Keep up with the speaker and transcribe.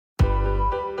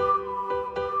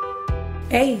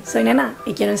Hey, soy Nena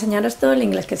y quiero enseñaros todo el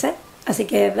inglés que sé. Así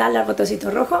que dadle al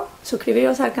botoncito rojo,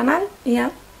 suscribiros al canal y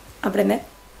a aprender.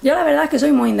 Yo la verdad es que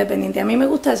soy muy independiente. A mí me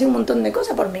gusta hacer un montón de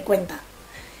cosas por mi cuenta.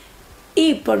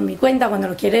 Y por mi cuenta, cuando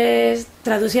lo quieres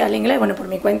traducir al inglés, bueno, por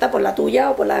mi cuenta, por la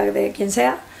tuya o por la de quien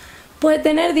sea, puede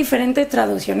tener diferentes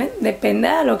traducciones. Depende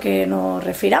a lo que nos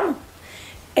refiramos.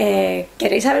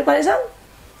 ¿Queréis saber cuáles son?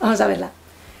 Vamos a verla.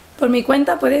 Por mi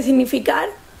cuenta puede significar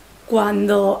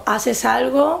cuando haces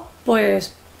algo,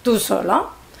 pues tú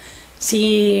solo,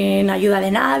 sin ayuda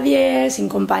de nadie, sin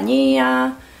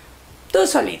compañía, tú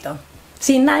solito,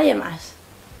 sin nadie más.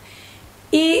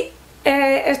 Y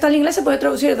esto al inglés se puede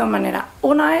traducir de dos maneras.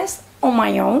 Una es on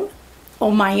my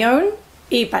own,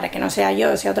 y para que no sea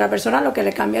yo, sea otra persona, lo que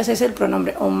le cambias es el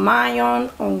pronombre on my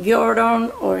own, on your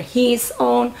own, or his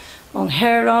own, on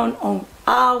her own, on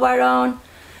our own,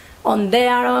 on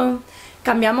their own.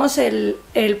 Cambiamos el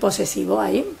posesivo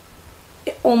ahí.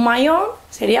 On my own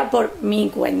sería por mi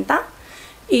cuenta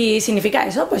y significa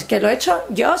eso, pues que lo he hecho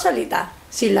yo solita,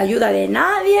 sin la ayuda de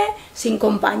nadie, sin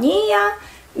compañía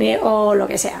o lo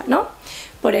que sea, ¿no?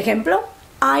 Por ejemplo,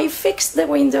 I fixed the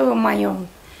window on my own.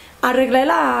 Arreglé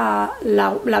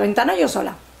la ventana yo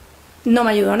sola. No me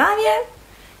ayudó nadie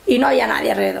y no había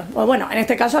nadie alrededor. O bueno, en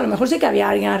este caso a lo mejor sí que había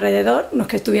alguien alrededor, no es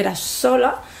que estuviera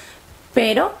sola,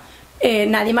 pero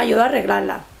nadie me ayudó a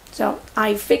arreglarla. So,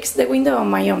 I fixed the window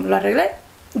on my own. Lo arreglé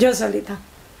yo solita.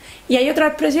 Y hay otra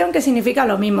expresión que significa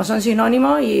lo mismo, son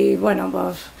sinónimos y bueno,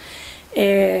 pues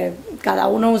cada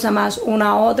uno usa más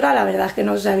una u otra. La verdad es que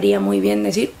no sabría muy bien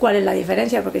decir cuál es la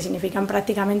diferencia porque significan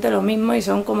prácticamente lo mismo y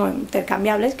son como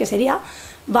intercambiables, que sería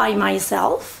by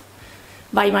myself.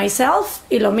 By myself,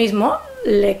 y lo mismo,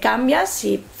 le cambias,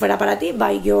 si fuera para ti,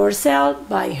 by yourself,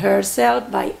 by herself,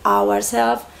 by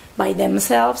ourselves, by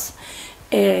themselves.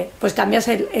 Pues cambias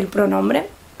el pronombre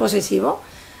posesivo.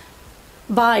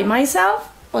 By myself,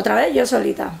 otra vez yo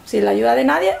solita, sin la ayuda de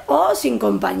nadie o sin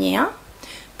compañía.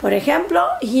 Por ejemplo,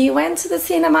 he went to the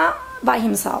cinema by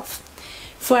himself.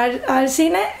 Fue al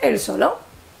cine él solo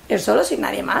sin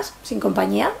nadie más, sin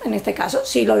compañía en este caso.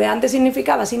 Si lo de antes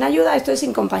significaba sin ayuda, esto es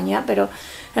sin compañía, pero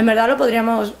en verdad lo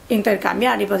podríamos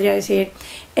intercambiar y podría decir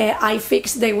I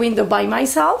fixed the window by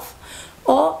myself,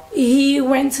 o he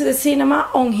went to the cinema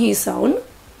on his own,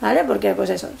 ¿vale? Porque pues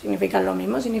eso, significa lo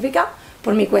mismo, significa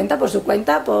por mi cuenta, por su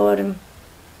cuenta, por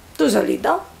tú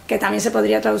solito, que también se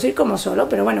podría traducir como solo,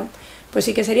 pero bueno, pues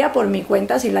sí que sería por mi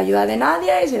cuenta, sin la ayuda de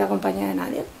nadie y sin la compañía de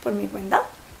nadie, por mi cuenta.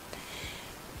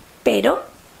 Pero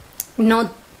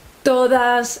no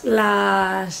todas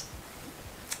los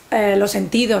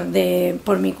sentidos de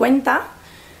por mi cuenta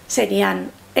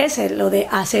serían ese, lo de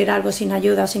hacer algo sin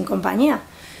ayuda o sin compañía.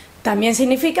 También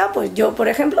significa, pues yo, por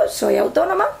ejemplo, soy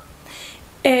autónoma,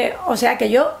 o sea que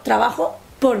yo trabajo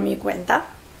por mi cuenta.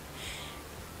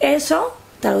 Eso,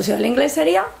 traducido al inglés,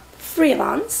 sería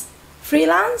freelance.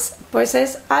 Freelance, pues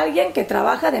es alguien que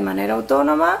trabaja de manera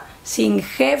autónoma, sin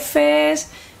jefes,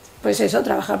 pues eso,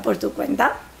 trabajar por tu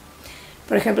cuenta.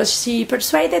 Por ejemplo, she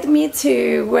persuaded me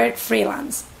to work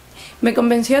freelance. Me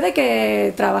convenció de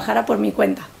que trabajara por mi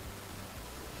cuenta.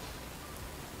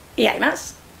 Y hay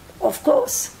más, of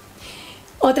course.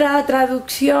 Otra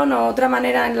traducción o otra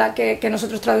manera en la que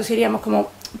nosotros traduciríamos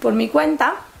como por mi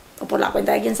cuenta, o por la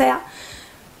cuenta de quien sea,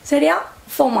 sería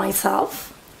for myself.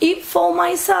 Y for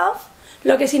myself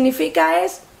lo que significa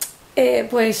es,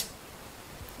 pues,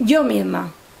 yo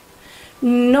misma.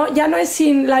 No, ya no es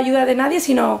sin la ayuda de nadie,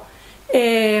 sino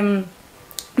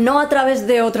no a través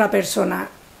de otra persona.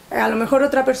 A lo mejor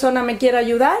otra persona me quiere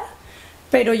ayudar,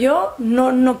 pero yo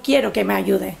no quiero que me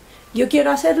ayude. Yo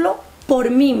quiero hacerlo por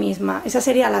mí misma. Esa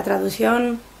sería la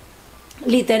traducción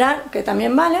literal, que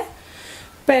también vale,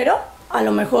 pero a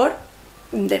lo mejor,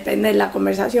 depende de la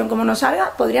conversación como nos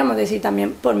salga, podríamos decir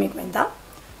también por mi cuenta,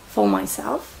 for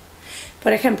myself.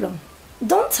 Por ejemplo,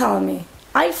 don't tell me,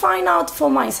 I'll find out for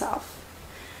myself.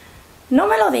 No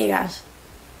me lo digas,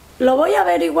 lo voy a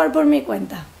averiguar por mi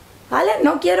cuenta, ¿vale?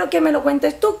 No quiero que me lo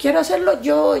cuentes tú, quiero hacerlo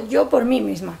yo por mí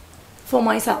misma, for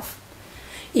myself.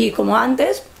 Y como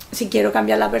antes, si quiero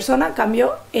cambiar la persona,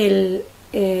 cambio el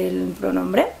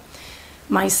pronombre.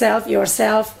 Myself,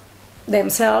 yourself,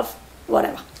 themselves,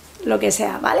 whatever. Lo que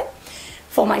sea, ¿vale?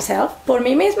 For myself, por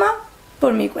mí misma,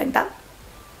 por mi cuenta.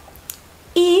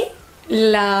 Y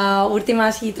la última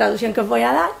así, traducción que os voy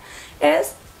a dar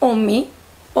es on me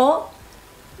o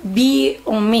be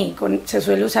on me. Se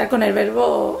suele usar con el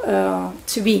verbo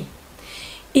to be.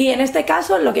 Y en este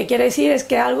caso lo que quiere decir es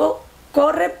que algo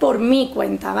corre por mi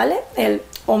cuenta, ¿vale? El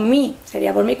on me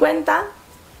sería por mi cuenta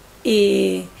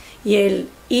y el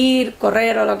ir,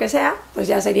 correr o lo que sea, pues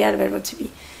ya sería el verbo to be.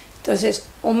 Entonces,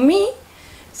 on me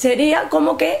sería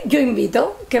como que yo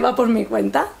invito, que va por mi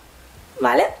cuenta,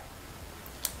 ¿vale?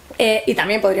 Y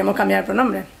también podríamos cambiar el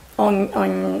pronombre.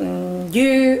 On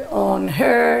you, on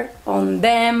her, on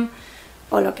them,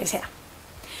 o lo que sea.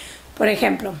 Por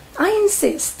ejemplo, I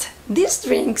insist, these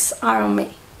drinks are on me.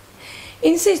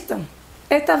 Insisto,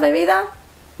 estas bebidas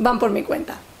van por mi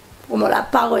cuenta, como las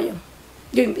pago yo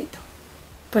invito.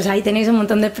 Pues ahí tenéis un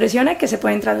montón de expresiones que se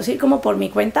pueden traducir como por mi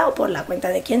cuenta o por la cuenta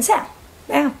de quien sea.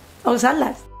 Venga, a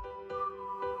usarlas.